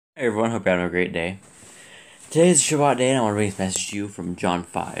Hey everyone, hope you're having a great day. Today is Shabbat day and I want to bring this message to you from John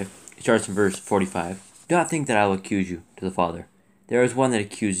 5. It starts in verse 45. Do not think that I will accuse you to the Father. There is one that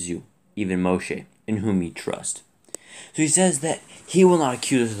accuses you, even Moshe, in whom ye trust. So he says that he will not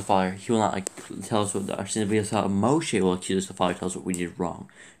accuse us to the Father. He will not tell us what our sins, but Moshe will accuse us to the Father, tell us what we did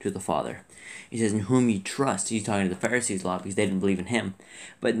wrong to the Father. He says, in whom ye trust. He's talking to the Pharisees a lot because they didn't believe in him.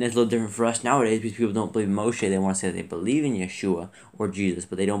 But it's a little different for us nowadays because people don't believe in Moshe. They want to say that they believe in Yeshua or Jesus,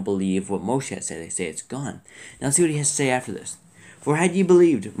 but they don't believe what Moshe has said. They say it's gone. Now let's see what he has to say after this. For had ye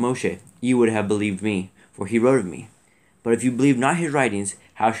believed Moshe, ye would have believed me, for he wrote of me. But if you believe not his writings,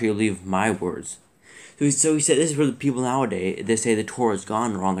 how shall you believe my words? So he said, this is for the people nowadays. They say the Torah is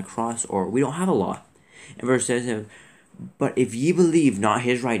gone or on the cross or we don't have a law. And verse says, but if ye believe not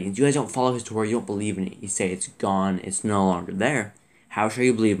his writings, you guys don't follow his Torah, you don't believe in it. You say it's gone, it's no longer there. How shall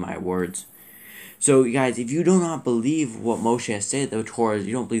you believe my words? So, guys, if you do not believe what Moshe has said, the Torah,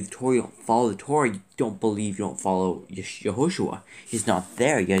 you don't believe the Torah, you don't follow the Torah, you don't believe, you don't follow Yehoshua. He's not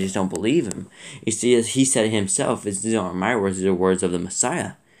there, you guys just don't believe him. You see, as he said it himself, these aren't my words, these are words of the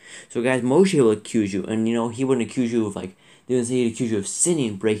Messiah. So, guys, Moshe will accuse you, and, he wouldn't accuse you of, they would say he'd accuse you of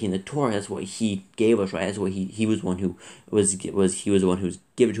sinning, breaking the Torah. That's what he gave us, right? That's what he was one who he was the one who was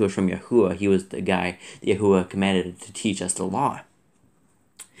given to us from Yahuwah. He was the guy that Yahuwah commanded to teach us the law.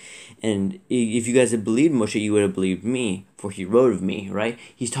 And if you guys had believed Moshe, you would have believed me, for he wrote of me, right?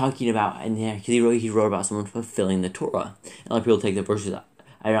 He's talking about, and he wrote about someone fulfilling the Torah. And a lot of people take the verses,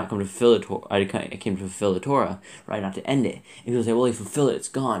 I did not come to fulfill the Torah. I came to fulfill the Torah, right? Not to end it. And people say, well, he fulfilled it, it's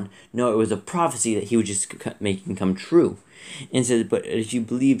gone. No, it was a prophecy that he was just making come true. And says, but if you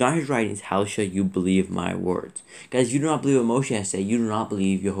believe not his writings, how shall you believe my words? Guys, you do not believe what Moshe has said. You do not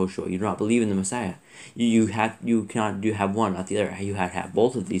believe Yehoshua. You do not believe in the Messiah. You cannot have one, not the other. You have to have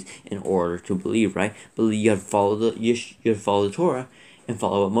both of these in order to believe, right? You have to follow the Torah and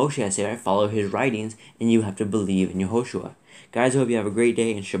follow what Moshe has said, right? Follow his writings, and you have to believe in Yehoshua. Guys, I hope you have a great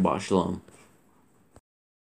day and Shabbat Shalom.